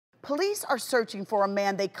Police are searching for a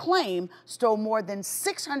man they claim stole more than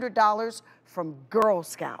 $600 from Girl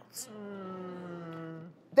Scouts.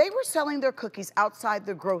 They were selling their cookies outside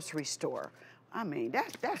the grocery store. I mean,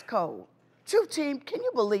 that's cold. Truth Team, can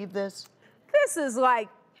you believe this? This is like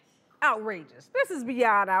outrageous. This is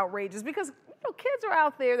beyond outrageous because kids are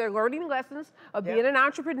out there, they're learning lessons of being an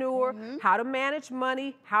entrepreneur, how to manage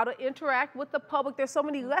money, how to interact with the public. There's so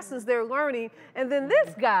many lessons they're learning. And then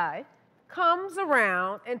this guy comes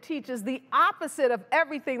around and teaches the opposite of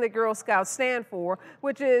everything that Girl Scouts stand for,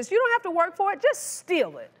 which is you don't have to work for it, just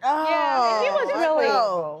steal it. Oh, yeah,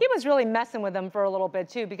 he was really messing with them for a little bit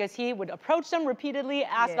too, because he would approach them repeatedly,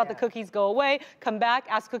 ask about the cookies, go away, come back,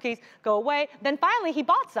 ask cookies, go away. Then finally he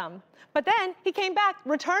bought some, but then he came back,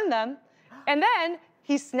 returned them, and then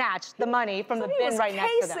he snatched the money from the bin right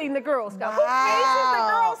next to them. Casing the Girl Scout. Who cases the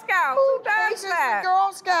Girl Scout? Who does that? The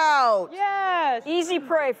Girl Scout. Yes. Easy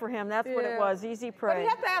prey for him. That's what it was. Easy prey. But you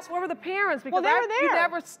have to ask, where were the parents? Because well, they were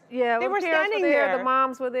there. They were standing there. The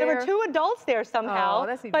moms were there. There were 2 adults there somehow,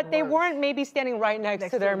 but they weren't maybe standing right next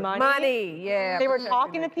to their money. They were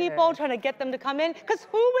talking to people, trying to get them to come in. Because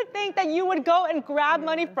who would think that you would go and grab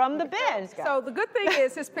money from the bin? So the good thing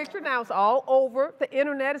is his picture now is all over the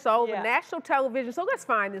internet. It's all over national television. So let's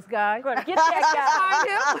find this guy. Get that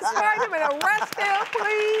guy. Let's find him and arrest him,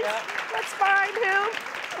 please. Let's find him.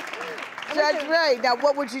 Judge Ray, now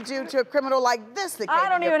what would you do to a criminal like this that came I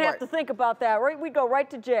don't to your even court? have to think about that. We go right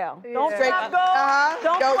to jail. Don't Straight- stop, go.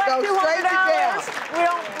 Don't Go collect straight to jail.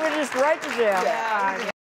 $200. We're just right to jail. Yeah.